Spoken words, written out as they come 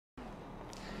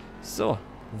So,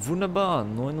 wunderbar.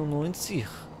 99.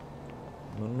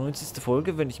 99.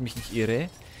 Folge, wenn ich mich nicht irre.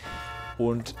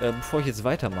 Und bevor ich jetzt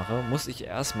weitermache, muss ich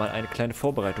erstmal eine kleine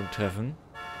Vorbereitung treffen.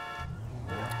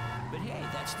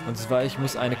 Und zwar, ich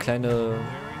muss eine kleine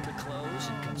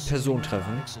Person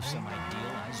treffen.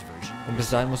 Und bis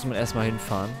dahin muss man erstmal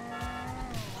hinfahren.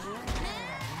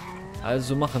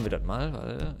 Also machen wir das mal,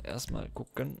 weil erstmal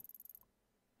gucken.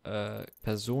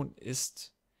 Person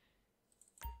ist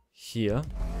hier.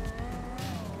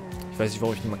 Ich weiß nicht,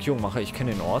 warum ich eine Markierung mache. Ich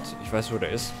kenne den Ort. Ich weiß, wo der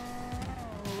ist.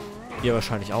 Ihr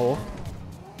wahrscheinlich auch.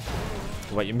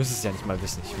 Wobei, ihr müsst es ja nicht mal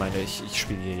wissen. Ich meine, ich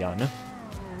spiele hier ja, ne?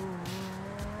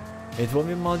 Jetzt wollen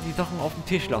wir mal die Sachen auf den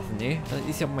Tisch lassen, ne? Das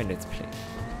ist ja mein Let's Play.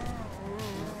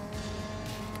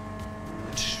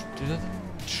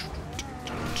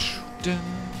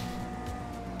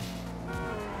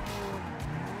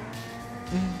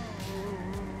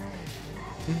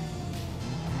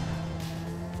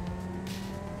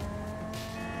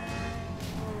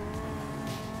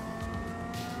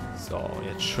 So,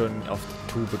 jetzt schön auf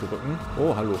die Tube drücken.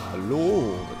 Oh, hallo,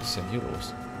 hallo. Was ist denn hier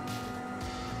los?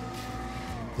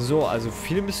 So, also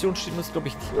viele Missionen stehen uns, glaube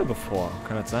ich, nicht mehr bevor.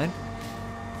 Kann das sein?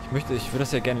 Ich würde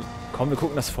das ja gerne... Komm, wir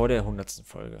gucken das vor der 100.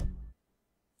 Folge.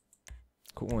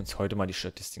 Gucken wir uns heute mal die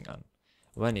Statistiken an.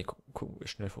 Aber nee, gucken wir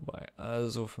schnell vorbei.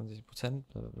 Also 50%.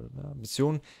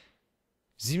 Mission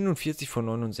 47 von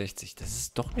 69. Das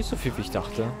ist doch nicht so viel, wie ich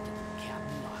dachte.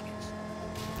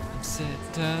 Sit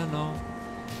down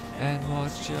and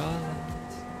watch your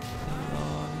light. The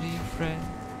only friend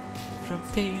from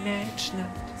teenage night.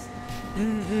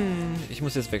 Ich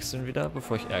muss jetzt wechseln wieder,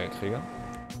 bevor ich Ärger kriege.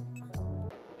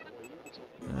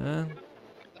 Ah,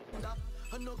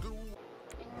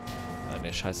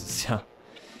 ne, scheiße ist ja.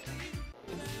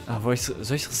 Ah, soll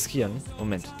ich riskieren?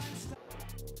 Moment.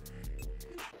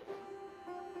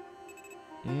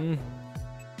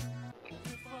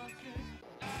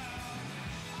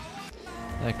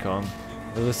 Na komm.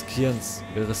 Wir riskieren's.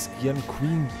 Wir riskieren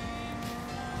Queen.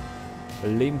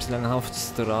 Lebenslange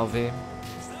Haftstrafe.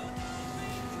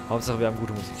 Hauptsache wir haben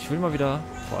gute Musik. Ich will mal wieder,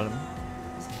 vor allem.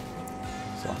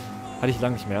 So. Hatte ich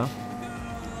lange nicht mehr.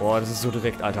 Boah, das ist so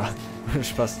direkt, Alter.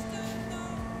 Spaß.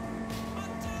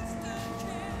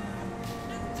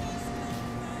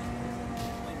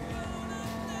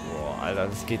 Boah, Alter,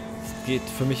 das geht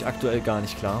für mich aktuell gar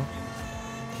nicht klar.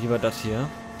 Lieber das hier.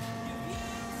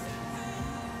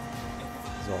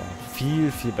 So,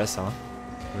 viel, viel besser.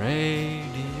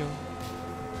 Radio.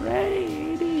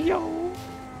 Radio.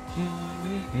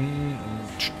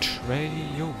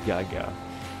 Radio Gaga.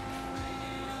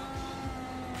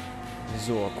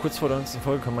 So, kurz vor der 90.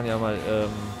 Folge kann man ja mal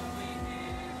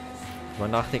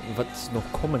nachdenken, was noch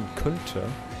kommen könnte.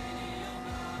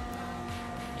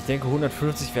 Ich denke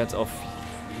 150 wären es auf...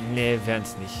 Nee, wären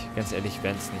es nicht. Ganz ehrlich,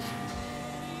 wären es nicht.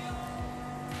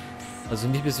 Also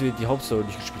nicht, bis wir die Hauptstory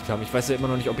durchgespielt haben. Ich weiß ja immer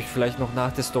noch nicht, ob ich vielleicht noch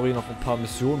nach der Story noch ein paar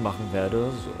Missionen machen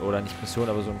werde. So, oder nicht Missionen,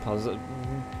 aber so ein paar...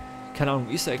 keine Ahnung,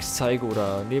 Easter Eggs zeige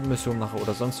oder Nebenmissionen mache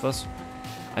oder sonst was.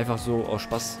 Einfach so aus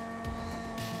Spaß.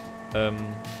 Ja,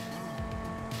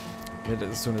 das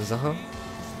ist so eine Sache.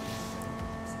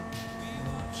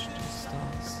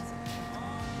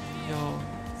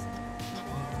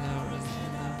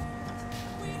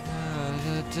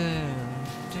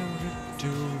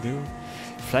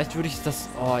 Vielleicht würde ich das...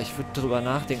 Oh, ich würde darüber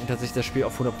nachdenken, tatsächlich das Spiel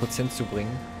auf 100% zu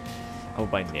bringen. Aber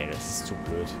wobei, nee, das ist zu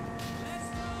blöd.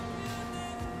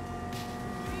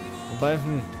 Wobei,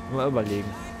 mal überlegen.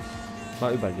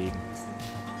 Mal überlegen.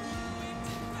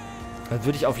 Dann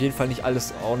würde ich auf jeden Fall nicht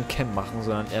alles on-cam machen,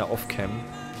 sondern eher off-cam.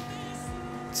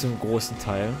 Zum großen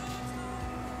Teil.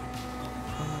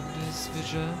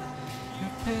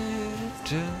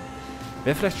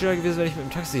 Wäre vielleicht schöner gewesen, wenn ich mit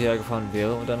dem Taxi hergefahren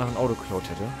wäre und danach ein Auto geklaut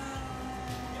hätte.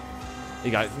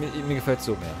 Egal, mir gefällt es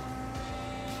so mehr.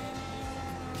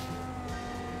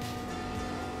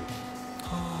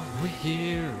 All we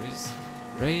hear is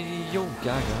Radio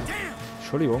Gaga.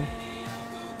 Entschuldigung.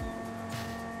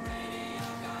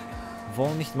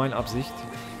 War nicht meine Absicht.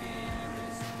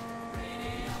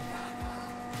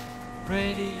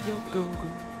 Radio Go Go.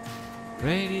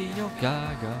 Radio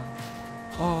Gaga.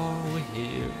 All we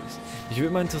hear is... Mich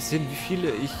würde mal interessieren, wie viele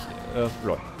ich...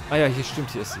 Leute. Ah ja, hier stimmt,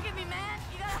 hier ist sie.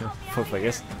 Voll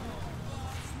vergessen.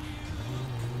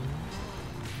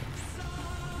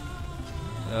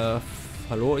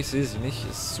 Hallo, ich sehe sie nicht.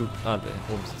 Ist zu... Ah, da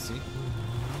oben sind sie.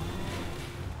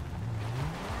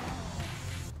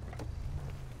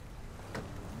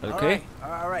 Okay.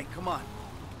 Alright, come on.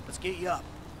 Let's get you up.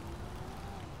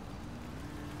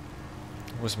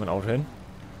 Wo ist mein Auto hin?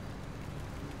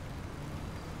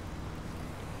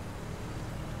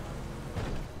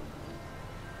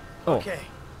 Oh. Okay,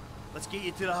 let's get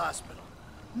you to the hospital.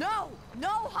 No!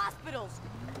 No hospitals!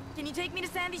 Can you take me to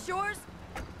Sandy Shores?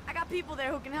 I got people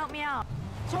there who can help me out.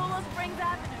 Cholo Springs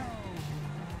Avenue.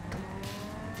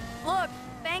 Look,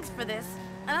 thanks for this.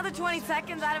 Another 20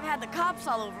 seconds, I'd have had the cops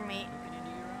all over me.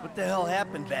 What the hell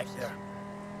happened back there?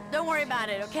 Don't worry about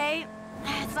it, okay?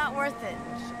 It's not worth it.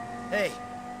 Hey,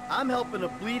 I'm helping a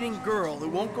bleeding girl who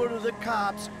won't go to the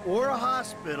cops or a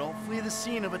hospital flee the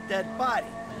scene of a dead body.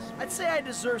 I'd say I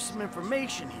deserve some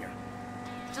information here.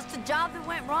 Just a job that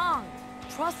went wrong.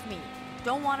 Trust me.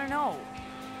 Don't want to know.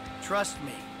 Trust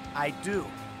me, I do.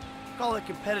 Call it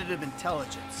competitive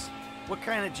intelligence. What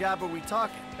kind of job are we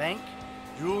talking? Bank?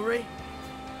 Jewelry?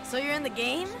 So you're in the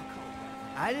game?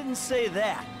 I didn't say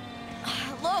that.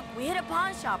 Look, we hit a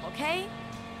pawn shop, okay?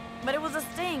 But it was a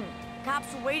sting.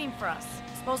 Cops were waiting for us.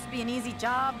 Supposed to be an easy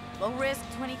job, low risk,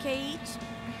 20K each.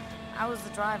 I was the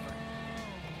driver.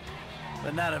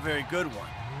 But not a very good one.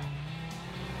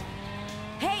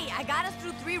 Hey, I got us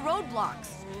through 3 roadblocks.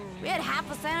 We had half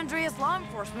of San Andreas law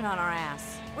enforcement on our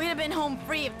ass. We'd have been home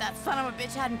free if that son of a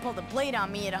bitch hadn't pulled a blade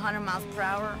on me at 100 miles per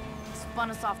hour.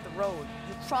 Spun us off the road.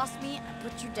 You cross me, I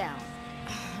put you down.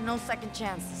 No second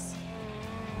chances.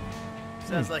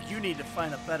 Sounds like you need to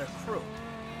find a better crew.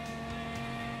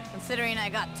 Considering I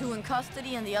got 2 in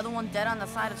custody and the other one dead on the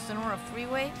side of Sonora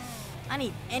Freeway, I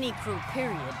need any crew,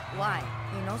 period. Why?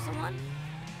 You know someone?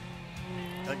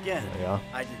 Again, Yeah.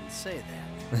 I didn't say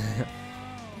that.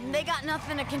 They got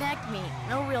nothing to connect me.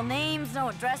 No real names, no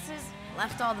addresses.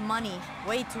 Left all the money.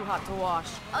 Way too hot to wash.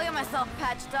 I'll get myself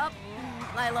patched up,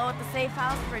 lie low at the safe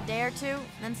house for a day or 2,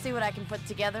 then see what I can put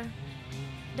together.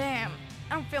 Damn,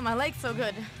 I don't feel my legs so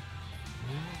good.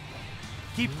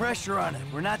 Keep pressure on it.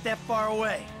 We're not that far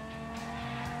away.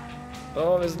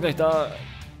 Oh, wir sind gleich da.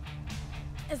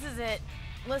 This is it.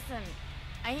 Listen,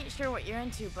 I ain't sure what you're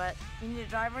into, but you need a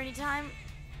driver anytime,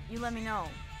 you let me know.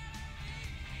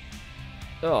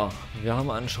 Ja, wir haben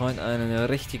anscheinend einen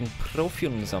richtigen Profi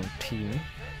in unserem Team.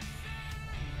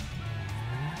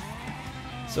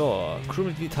 So,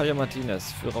 Crewmitglied Talia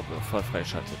Martinez für Raubüberfall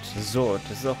freischaltet. So,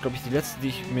 das ist auch, glaube ich, die letzte,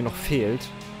 die mir noch fehlt.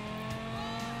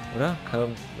 Oder?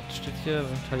 Was steht hier?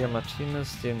 Talia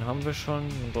Martinez, den haben wir schon.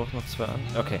 Wir brauchen noch 2 an.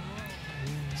 Okay.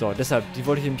 So, deshalb, die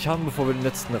wollte ich nämlich haben, bevor wir den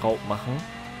letzten Raub machen.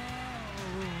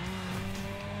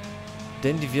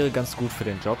 Denn die wäre ganz gut für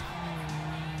den Job.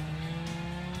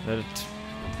 Ja, das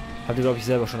habt ihr, glaube ich,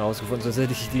 selber schon ausgefunden. Sonst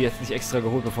hätte ich die jetzt nicht extra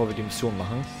geholt, bevor wir die Mission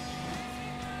machen.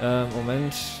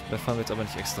 Moment, da fahren wir jetzt aber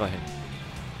nicht extra hin.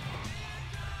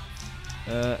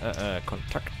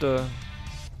 Kontakte.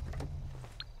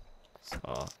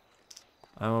 So.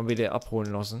 Einmal wieder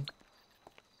abholen lassen.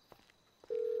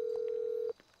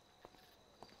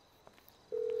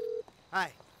 Hi.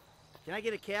 Can I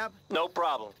get a cab? No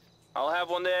problem. I'll have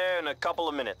one there in a couple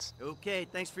of minutes. Okay,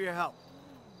 thanks for your help.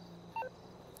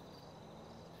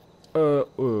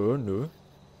 Nö.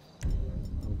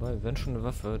 Wobei, wenn schon eine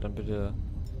Waffe, dann bitte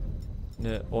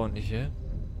eine ordentliche.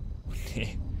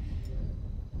 Nee.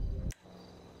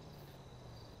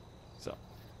 So.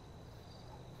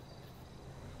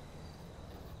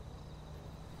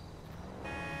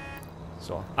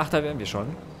 So, ach, da wären wir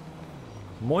schon.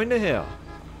 Moine her.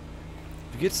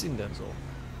 Wie geht's Ihnen denn so?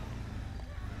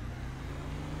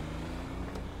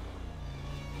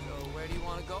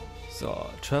 So,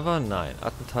 Trevor, nein.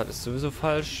 Attentat ist sowieso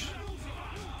falsch.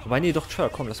 Wobei, nee, doch,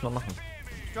 Trevor, komm, lass mal machen.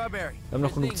 Strawberry. Wir haben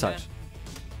noch genug Zeit.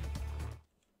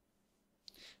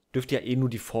 Dürfte ja eh nur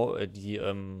die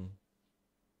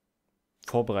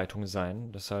Vorbereitung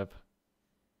sein. Deshalb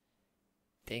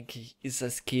denke ich, ist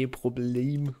das kein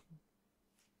Problem.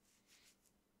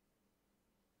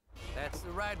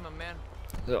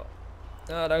 So.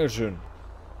 Ja, dankeschön.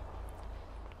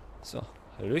 So,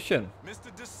 Hallöchen.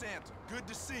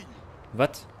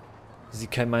 Was? Sie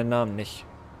kennen meinen Namen nicht.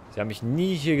 Sie haben mich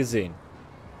nie hier gesehen.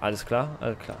 Alles klar?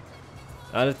 Alles klar.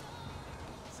 Alles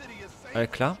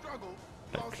klar?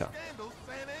 Alles klar.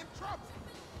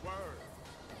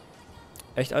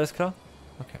 Echt alles klar?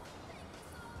 Okay.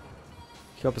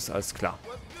 Ich glaube, es ist alles klar.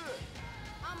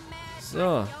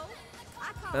 So.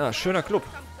 Ja, schöner Club.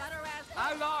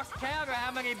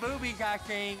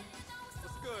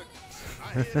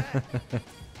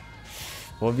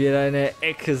 Wo wir in der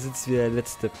Ecke sitzt wie der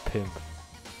letzte Pimp.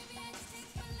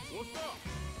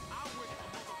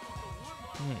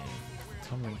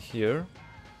 Was haben wir hier?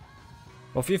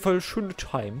 Auf jeden Fall schöne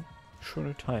Time.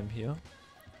 Schöne Time hier.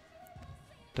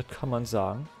 Das kann man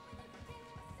sagen.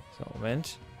 So,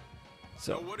 Moment.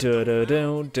 So.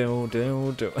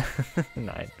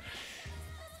 Nein.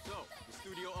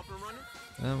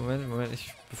 Ja, Moment,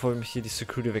 bevor mich hier die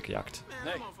Security wegjagt.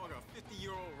 Hey.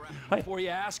 Hi. Before you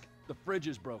ask, The fridge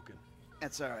is broken.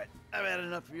 That's all right. I've had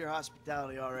enough of your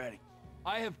hospitality already.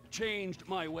 I have changed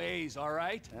my ways, all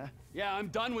right? Huh? Yeah, I'm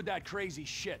done with that crazy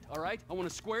shit, all right? I want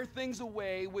to square things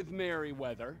away with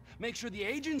Merryweather, make sure the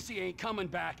agency ain't coming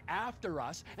back after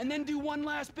us, and then do one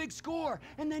last big score,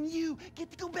 and then you get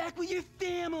to go back with your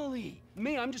family.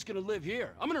 Me, I'm just gonna live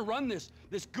here. I'm gonna run this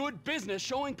good business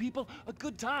showing people a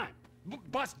good time.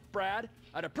 Bust Brad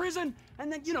out of prison,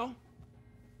 and then, you know,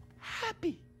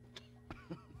 happy.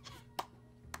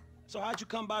 So how'd you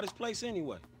come by this place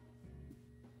anyway?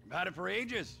 I've had it for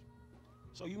ages.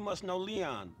 So you must know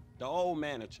Leon, the old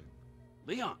manager.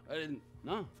 Leon? I didn't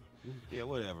know. Yeah,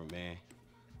 whatever, man.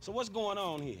 So what's going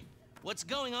on here? What's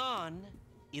going on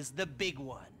is the big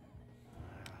one.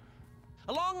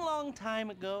 A long, long time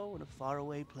ago in a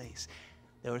faraway place,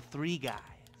 there were 3 guys.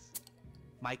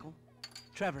 Michael,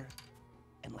 Trevor,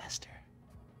 and Lester.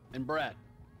 And Brad.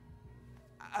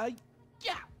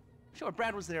 Yeah. Sure,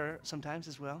 Brad was there sometimes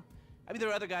as well. I mean, there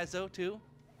were other guys, though, too.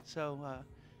 So,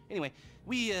 anyway,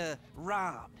 we,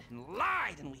 robbed and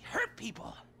lied and we hurt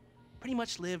people. Pretty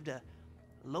much lived a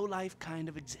low-life kind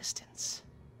of existence.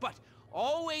 But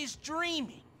always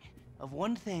dreaming of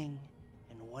one thing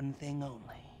and one thing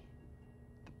only.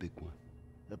 The big one.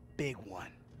 The big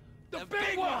one. The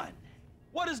big one!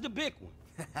 What is the big one?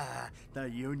 The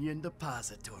Union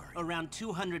Depository. Around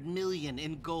 200 million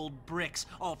in gold bricks,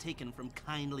 all taken from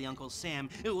kindly Uncle Sam,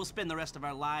 who will spend the rest of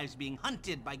our lives being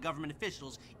hunted by government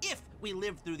officials if we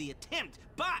live through the attempt.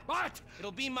 But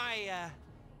it'll be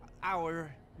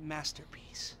our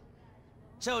masterpiece.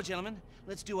 So, gentlemen,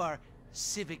 let's do our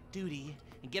civic duty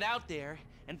and get out there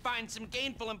and find some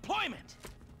gainful employment.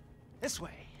 This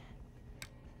way.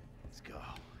 Let's go.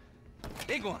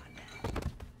 Big one.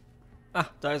 Ah,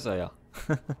 da ist er ja.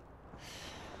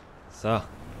 So.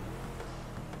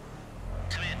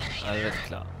 Alles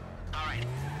klar.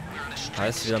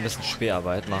 Heißt wieder ein bisschen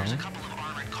Schwerarbeit machen.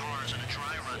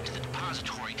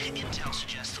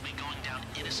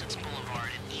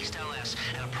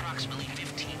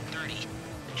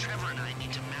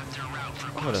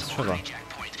 Oh, das ist Trevor.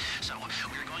 So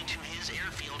we're going to his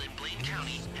airfield in Blaine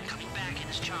County and coming back in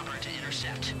his chopper to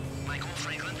intercept. Michael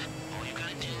Franklin, all you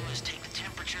gotta do is take the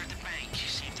temperature at the bank,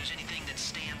 see if there's anything that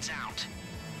stands out.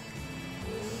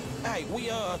 Hey, we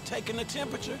taking the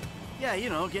temperature? Yeah, you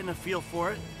know, getting a feel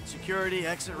for it. Security,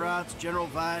 exit routes, general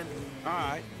vibe. All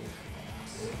right.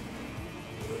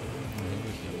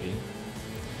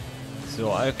 So,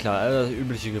 all klar, all das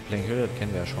übliche Geplänkel, das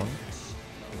kennen wir ja schon.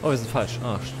 Oh, wir sind falsch.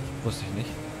 Ah, wusste ich nicht.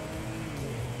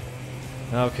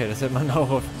 Ja, okay, das hätte man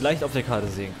auch leicht auf der Karte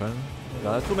sehen können.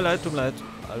 Ja, tut mir leid,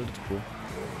 alles gut.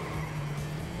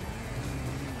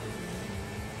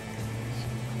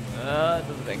 Das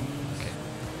ist weg. Okay.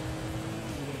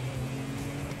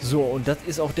 So, und das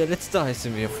ist auch der letzte Heiß,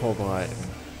 den wir hier vorbereiten.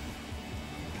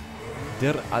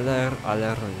 Der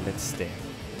allerletzte.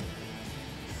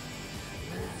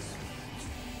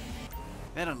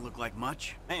 That doesn't look like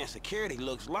much. Man, security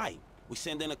looks light. We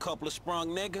send in a couple of sprung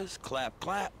niggas, clap,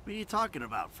 clap. What are you talking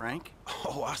about, Frank?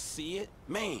 Oh, I see it.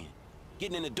 Man,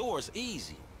 getting in the door is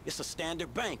easy. It's a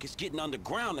standard bank. It's getting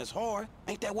underground that's hard.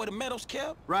 Ain't that where the metal's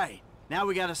kept? Right. Now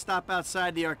we gotta stop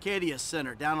outside the Arcadia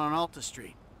Center down on Alta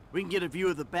Street. We can get a view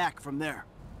of the back from there.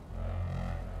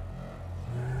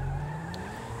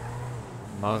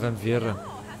 Machen wir.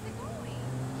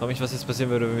 Ich frage mich, was jetzt passieren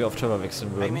würde, wenn wir auf Trevor wechseln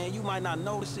Hey würden. man, you might not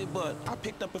notice it, but I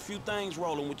picked up a few things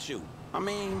rolling with you. I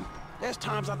mean, there's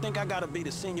times I think I gotta be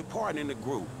the senior partner in the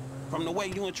group. From the way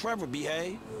you and Trevor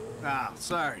behave. Ah,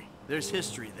 sorry. There's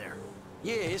history there.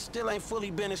 Yeah, it still ain't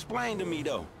fully been explained to me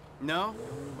though. No?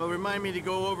 Well, remind me to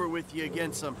go over with you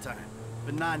again sometime.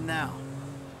 But not now.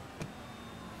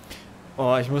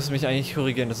 Oh, ich muss mich eigentlich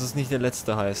korrigieren. Das ist nicht der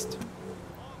letzte Heist.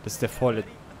 Das ist der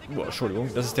vorletzte. Oh,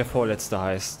 Entschuldigung, das ist der vorletzte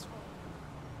Heist.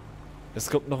 Es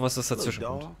kommt noch was, das dazwischen Look,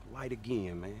 kommt. dog, light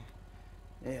again, man.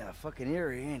 Yeah, fucking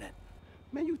eerie, ain't it?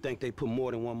 Man, you think they put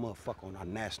more than one motherfucker on our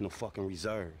national fucking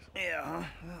reserves? Yeah, huh?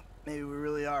 Well, maybe we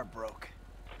really are broke.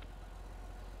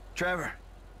 Trevor,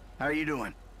 how are you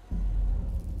doing?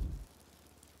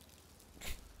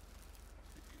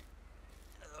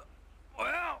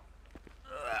 Well,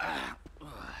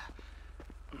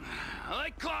 I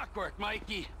like clockwork,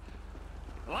 Mikey.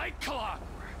 I like clockwork.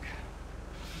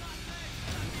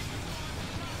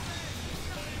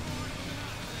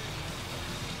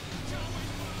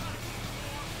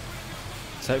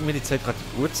 Zeig mir die Zeit gerade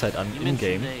die Uhrzeit an,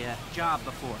 in-game. Job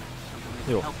before.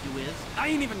 Jo. Help you with? I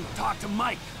ain't even talked to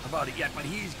Mike about it yet, but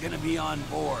he's gonna be on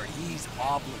board. He's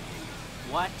obligated.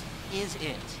 What is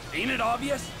it? Ain't it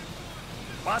obvious?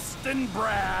 Bustin'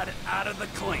 Brad out of the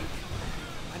clink.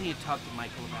 Why don't you talk to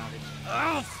Michael about it?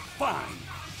 Oh, fine.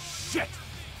 Shit!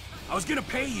 I was gonna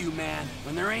pay you, man,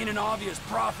 when there ain't an obvious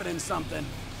profit in something.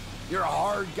 You're a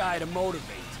hard guy to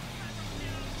motivate.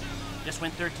 Just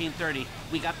went 13:30.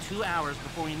 We got 2 hours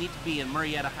before we need to be in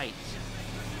Marietta Heights.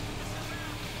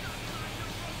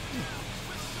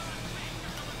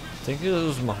 Ich denke,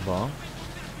 das ist machbar.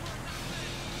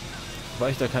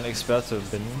 Weil ich da kein Experte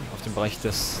bin auf dem Bereich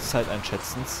des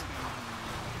Zeiteinschätzens.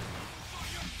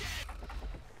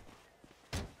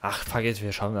 Ach, fuck it,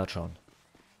 wir schauen das schon.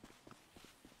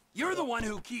 You're the one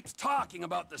who keeps talking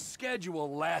about the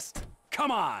schedule, Lest.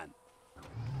 Come on.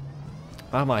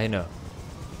 Mach mal hin.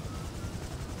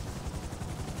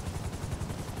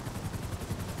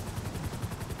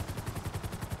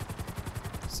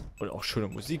 Und auch schöne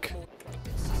Musik.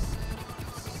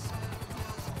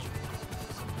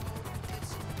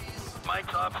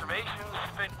 Mike's observations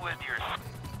fit with yours.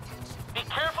 Be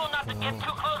careful not to get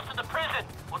too close to the prison.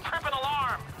 We'll trip an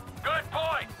alarm. Good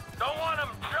point. Don't want them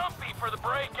jumpy for the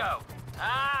breakout.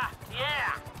 Ah,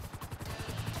 yeah.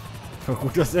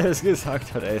 Gut, dass er es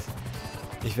gesagt hat, ey.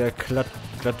 Ich wäre glatt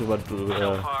drüber.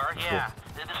 So far, yeah.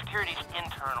 The security's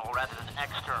internal rather than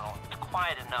external. It's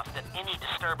quiet enough that any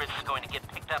disturbance is going to get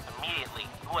picked up immediately.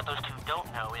 What those two don't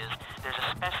know is there's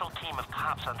a special team of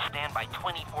cops on standby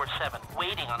 24/7,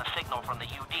 waiting on a signal from the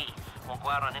UD. Won't go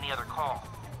out on any other call.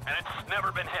 And it's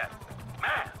never been hit.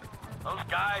 Man, those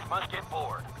guys must get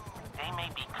bored. They may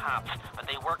be cops, but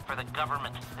they work for the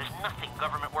government. There's nothing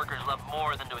government workers love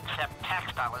more than to accept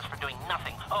tax dollars for doing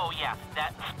nothing. Oh yeah,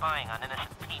 that and spying on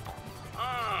innocent people.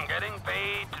 Getting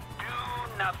paid to do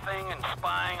nothing and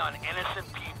spying on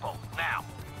innocent people. Now,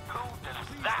 who does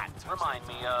that remind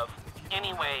me of?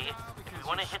 Anyway, if we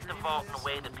want to hit the vault in a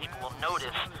way that people will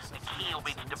notice, the key will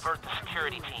be to divert the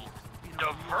security team.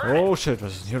 Oh shit,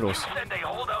 was ist denn hier los? They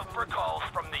hold out for calls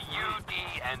from the UD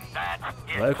and that's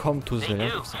it. Welcome to the They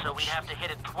do, land. so we have to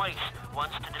hit it twice.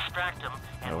 Once to distract them,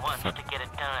 and Oh, once fuck. to get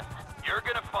it done. You're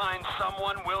gonna find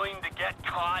someone willing to get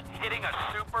caught hitting a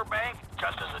super bank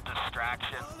just as a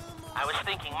distraction? I was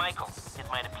thinking Michael. It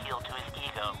might appeal to his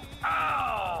ego.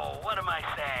 Oh, what am I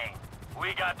saying?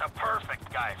 We got the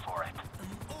perfect guy for it.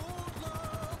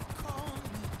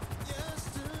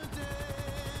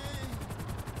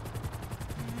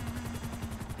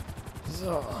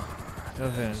 So,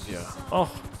 da wären wir. Ach,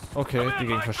 okay, die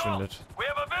Gegend verschwindet. We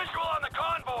have a visual on the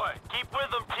convoy. Keep with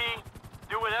them, T.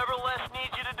 Do whatever Les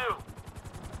needs you to do.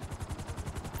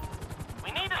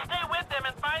 We need to stay with them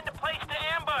and find a place to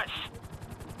ambush.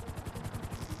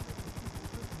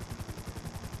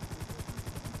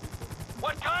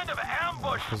 What kind of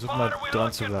ambush Versuch spot mal are we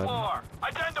dran zu looking bleiben. for?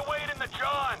 I tend to wait in the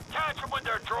jaw and catch them with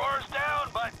their drawers down,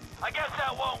 but I guess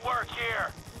that won't work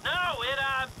here. No, it,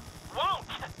 won't.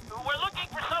 We're looking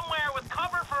for somewhere with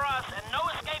cover for us and no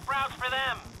escape routes for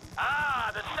them.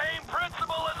 Ah, the same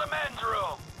principle as a men's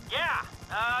room. Yeah,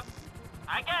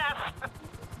 I guess.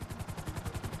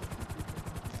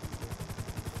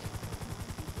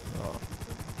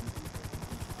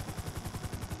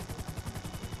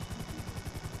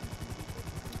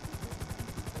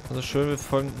 Also schön, wir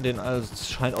folgen den als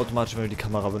scheinautomatisch, wenn wir die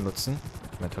Kamera benutzen.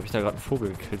 Moment, habe ich da gerade einen Vogel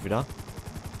gekillt wieder?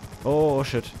 Oh,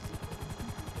 shit.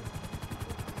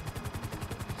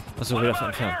 Achso, What wieder about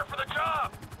entfernen. here for the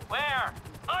job? Where?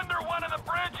 Under one of the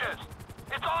bridges.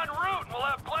 It's en route and we'll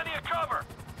have plenty of cover.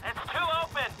 It's too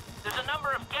open. There's a number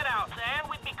of get-outs, and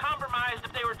we'd be compromised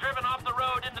if they were driven off the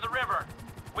road into the river.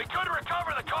 We could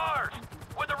recover the cars.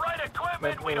 With the right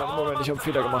equipment, we'd haul them Moment, ich up habe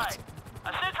the Fehler gemacht. side.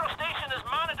 A central station is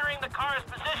monitoring the car's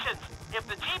positions. If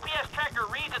the GPS tracker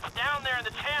reads it's down there in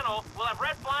the channel, we'll have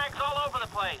red flags all over the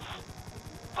place.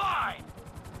 Fine.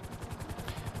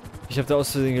 Ich habe da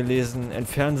aus Versehen gelesen,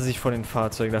 entfernen Sie sich von den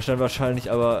Fahrzeugen. Da stand wahrscheinlich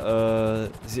aber,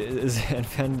 Sie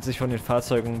entfernen sich von den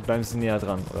Fahrzeugen, bleiben Sie näher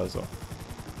dran oder so.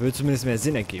 Würde zumindest mehr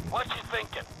Sinn ergeben. What you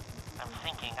thinking? I'm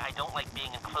thinking I don't like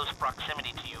being in close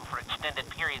proximity to you for extended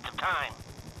periods of time.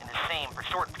 And the same for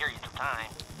short periods of time.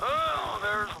 Oh,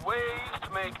 there's ways to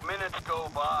make minutes go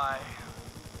by.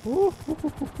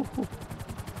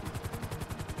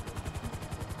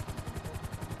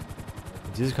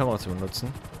 Diese Kamera zu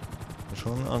benutzen, ist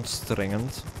schon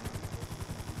anstrengend.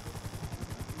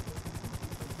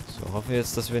 So, hoffen wir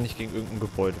jetzt, dass wir nicht gegen irgendein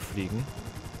Gebäude fliegen.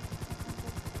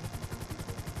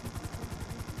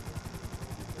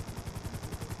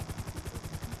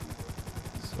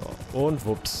 So, und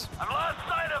wups. I've lost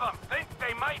sight of them. Think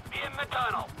they might be in the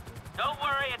tunnel. Don't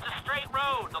worry, it's a straight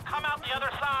road. They'll come out the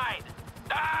other side.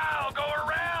 I'll go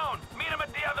around. Meet them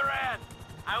at the other end.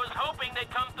 I was hoping they'd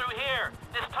come through here.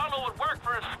 This tunnel would work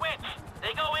for a switch.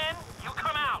 They go in, you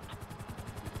come out.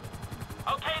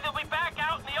 Okay, they'll be back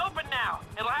out in the open now.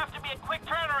 It'll have to be a quick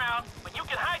turnaround, but you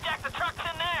can hijack the trucks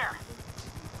in there.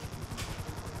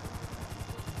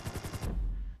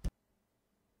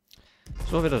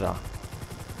 So, wieder da.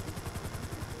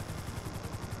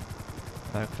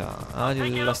 Na klar. Ah,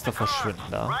 die Laster verschwinden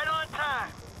da. Right on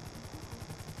time.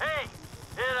 Hey,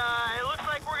 it looks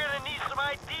like we're gonna need some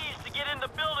IDs to get in the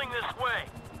building this way.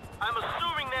 I'm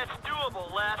assuming that's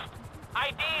doable, Lest.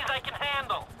 IDs I can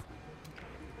handle.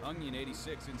 Onion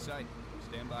 86 in sight.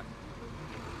 Stand by.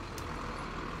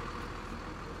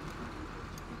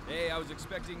 Hey, I was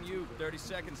expecting you 30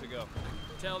 seconds ago.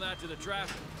 Tell that to the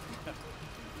traffic.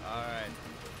 All right.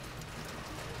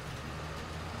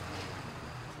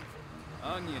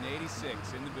 Onion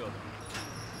 86 in the building.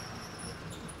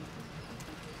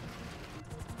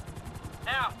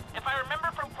 Now, if I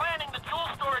remember from planning the tool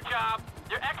store job,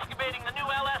 they're excavating the new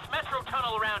LS Metro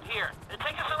tunnel around here.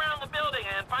 Take us around the building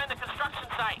and find the construction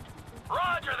site.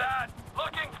 Roger that.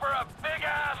 Looking for a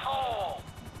big-ass hole.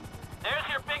 There's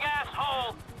your big-ass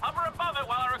hole. Hover above it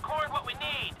while I record what we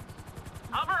need.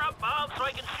 Hover above so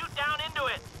I can shoot down into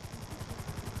it.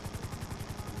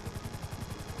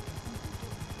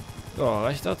 So,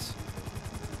 reicht das?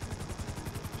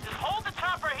 Just hold the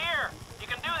chopper here. You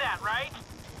can do that, right?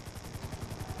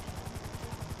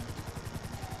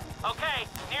 Okay,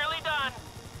 nearly done.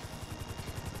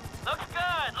 Looks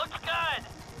good, looks good.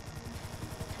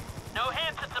 No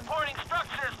hints at supporting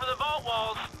structures for the vault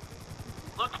walls.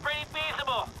 Looks pretty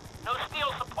feasible. No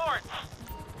steel supports.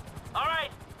 All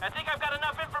right, I think I've got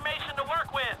enough information to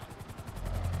work with.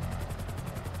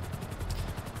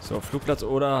 So, Flugplatz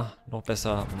oder noch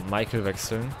besser Michael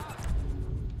wechseln.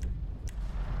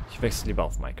 Ich wechsle lieber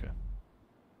auf Michael.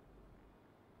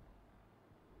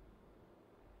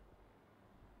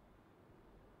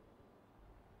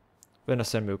 Wenn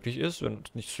das denn möglich ist, wenn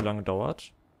es nicht zu lange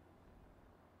dauert.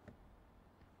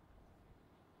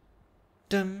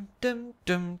 Dum, dum,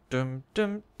 dum, dum,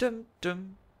 dum, dum,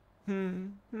 dum.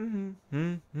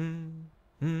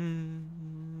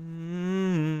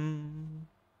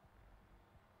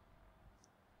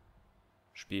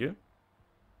 Spiel?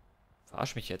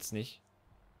 Verarsch mich jetzt nicht.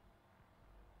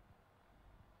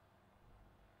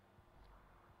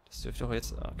 Das dürfte doch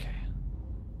jetzt... Okay.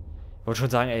 Ich wollte schon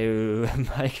sagen, ey,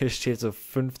 Michael steht so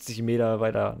 50 Meter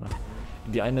weiter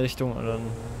in die eine Richtung und dann...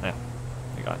 Naja,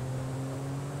 egal.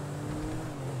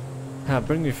 Ja,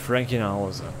 bring me Frankie nach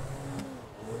Hause.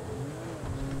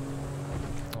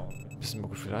 Oh, ein bisschen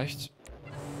gut vielleicht.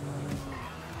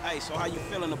 Hey, so how you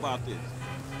feeling about this?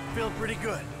 Feeling pretty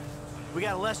good. We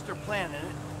got a Lester plan in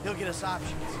it. He'll get us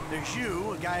options. There's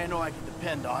you, a guy I know I can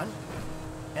depend on.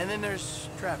 And then there's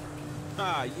Trevor.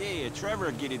 Ah, yeah, Trevor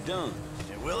will get it done.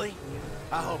 Hey, will he?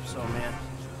 I hope so, man.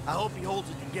 I hope he holds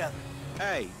it together.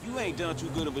 Hey, you ain't done too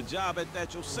good of a job at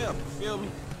that yourself, you feel me?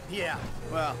 Yeah,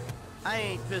 well, I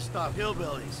ain't pissed off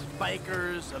hillbillies,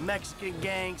 bikers, a Mexican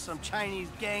gang, some Chinese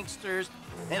gangsters,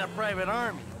 and a private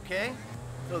army, okay?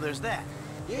 So there's that.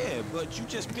 Yeah, but you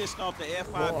just pissed off the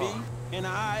FIB and the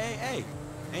IAA.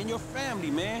 And your family,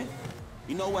 man.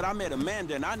 You know what, I met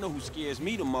Amanda and I know who scares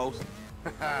me the most.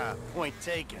 Point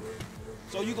taken.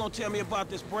 So you gonna tell me about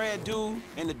this Brad dude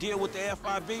and the deal with the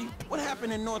FIB? What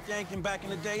happened in North Yankton back in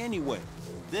the day anyway?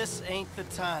 This ain't the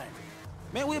time.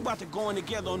 Man, we're about to go in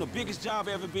together on the biggest job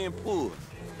ever being pulled.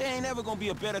 There ain't ever gonna be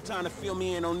a better time to fill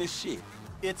me in on this shit.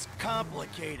 It's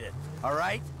complicated, all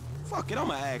right? Fuck it,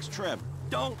 I'ma ask Trevor.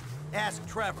 Don't ask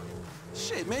Trevor.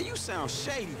 Shit, man, you sound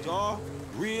shady, dawg.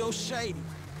 Real shady.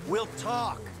 We'll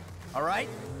talk, all right?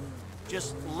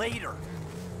 Just later.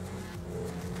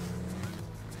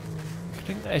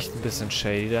 Klingt echt ein bisschen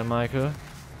shady, der Michael.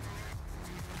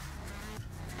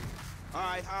 All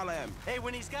right, holla at me. Hey,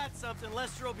 when he's got something,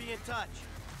 Lester will be in touch.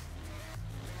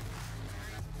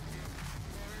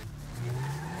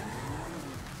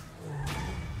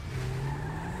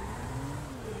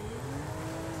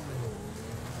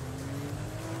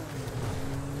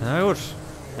 Na gut,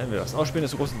 hätten wir das Ausspielen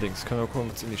des großen Dings. Können wir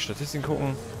kurz in die Statistiken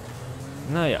gucken.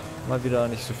 Naja, mal wieder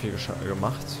nicht so viel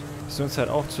gemacht. Missionszeit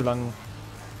auch zu lang.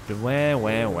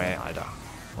 Alter.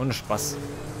 Ohne Spaß.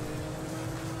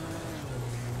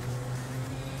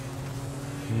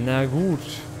 Na gut.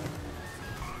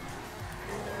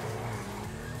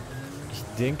 Ich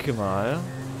denke mal...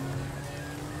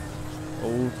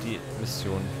 Oh, die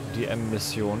Mission. Die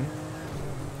M-Mission.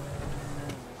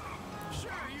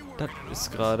 Das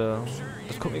ist gerade...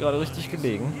 Das kommt mir gerade richtig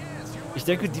gelegen. Ich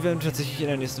denke, die werden wir tatsächlich in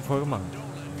der nächsten Folge machen.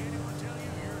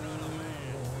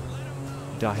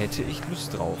 Da hätte ich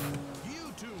Lust drauf.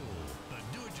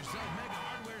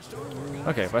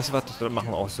 Okay, weißt du was? Das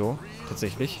machen wir auch so.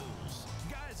 Tatsächlich.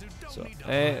 So.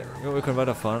 Ey, jo, wir können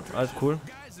weiterfahren. Alles cool.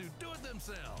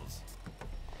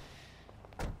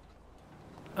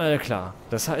 Klar.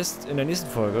 Das heißt, in der nächsten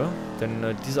Folge,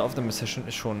 denn diese Aufnahmesession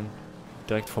ist schon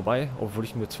direkt vorbei, obwohl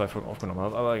ich nur 2 Folgen aufgenommen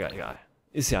habe. Aber egal, egal.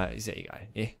 Ist ja egal.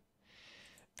 Nee.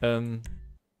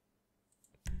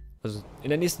 Also in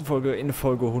der nächsten Folge, in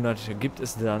Folge 100, gibt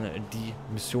es dann die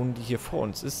Mission, die hier vor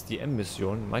uns ist. Die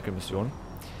M-Mission, Michael-Mission.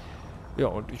 Ja,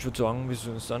 und ich würde sagen, wir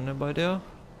sehen uns dann bei der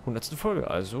 100. Folge.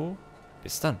 Also,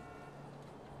 bis dann.